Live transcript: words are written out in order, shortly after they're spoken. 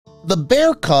The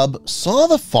bear cub saw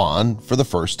the fawn for the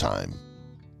first time.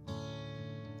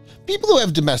 People who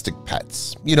have domestic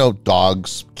pets,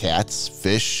 dogs, cats,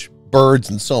 fish,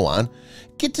 birds, and so on,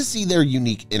 get to see their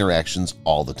unique interactions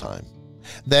all the time.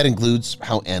 That includes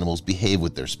how animals behave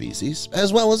with their species,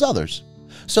 as well as others.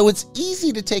 So it's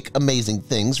easy to take amazing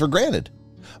things for granted.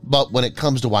 But when it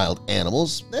comes to wild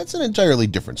animals, that's an entirely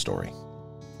different story.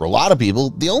 For a lot of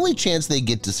people, the only chance they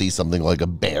get to see something like a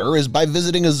bear is by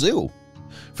visiting a zoo.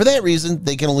 For that reason,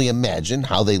 they can only imagine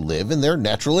how they live in their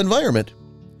natural environment.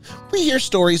 We hear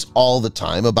stories all the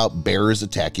time about bears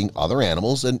attacking other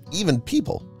animals and even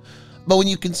people. But when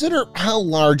you consider how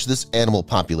large this animal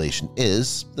population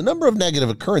is, the number of negative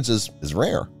occurrences is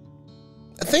rare.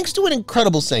 Thanks to an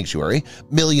incredible sanctuary,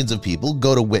 millions of people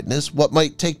go to witness what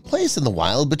might take place in the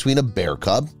wild between a bear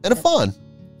cub and a fawn.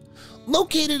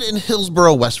 Located in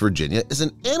Hillsboro, West Virginia, is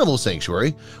an animal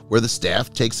sanctuary where the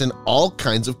staff takes in all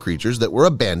kinds of creatures that were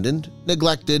abandoned,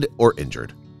 neglected, or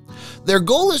injured. Their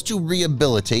goal is to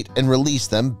rehabilitate and release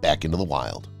them back into the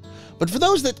wild. But for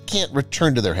those that can't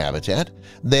return to their habitat,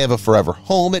 they have a forever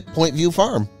home at Point View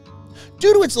Farm.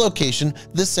 Due to its location,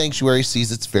 this sanctuary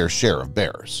sees its fair share of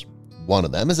bears. One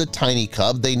of them is a tiny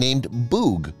cub they named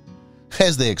Boog.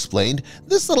 As they explained,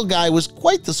 this little guy was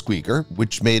quite the squeaker,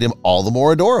 which made him all the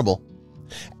more adorable.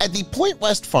 At the Point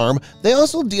West farm, they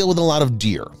also deal with a lot of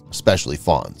deer, especially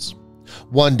fawns.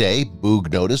 One day,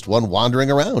 Boog noticed one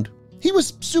wandering around. He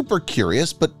was super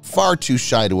curious, but far too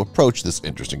shy to approach this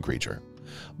interesting creature.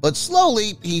 But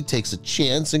slowly, he takes a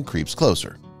chance and creeps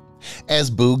closer.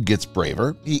 As Boog gets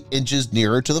braver, he inches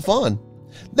nearer to the fawn.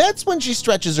 That's when she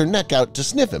stretches her neck out to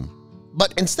sniff him.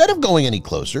 But instead of going any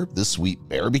closer, the sweet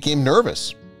bear became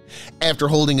nervous. After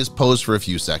holding his pose for a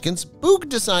few seconds, Boog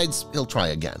decides he'll try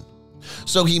again.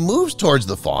 So he moves towards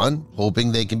the fawn,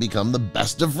 hoping they can become the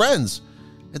best of friends.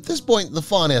 At this point, the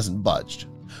fawn hasn't budged.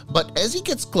 But as he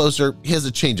gets closer, he has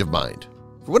a change of mind.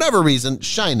 For whatever reason,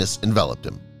 shyness enveloped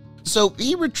him. So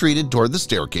he retreated toward the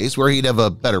staircase where he'd have a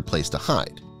better place to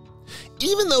hide.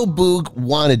 Even though Boog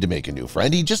wanted to make a new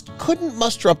friend, he just couldn't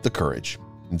muster up the courage.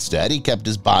 Instead, he kept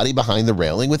his body behind the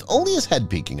railing with only his head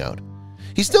peeking out.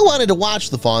 He still wanted to watch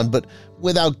the fawn, but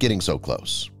without getting so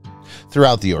close.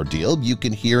 Throughout the ordeal, you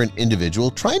can hear an individual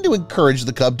trying to encourage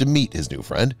the cub to meet his new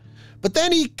friend, but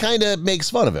then he kinda makes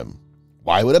fun of him.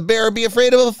 Why would a bear be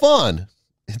afraid of a fawn?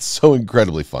 It's so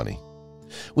incredibly funny.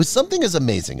 With something as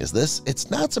amazing as this,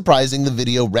 it's not surprising the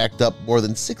video racked up more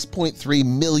than 6.3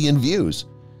 million views.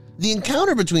 The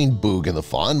encounter between Boog and the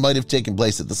fawn might have taken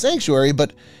place at the sanctuary,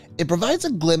 but it provides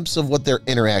a glimpse of what their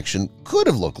interaction could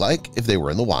have looked like if they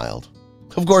were in the wild.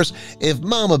 Of course, if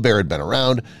Mama Bear had been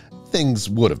around, things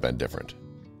would have been different.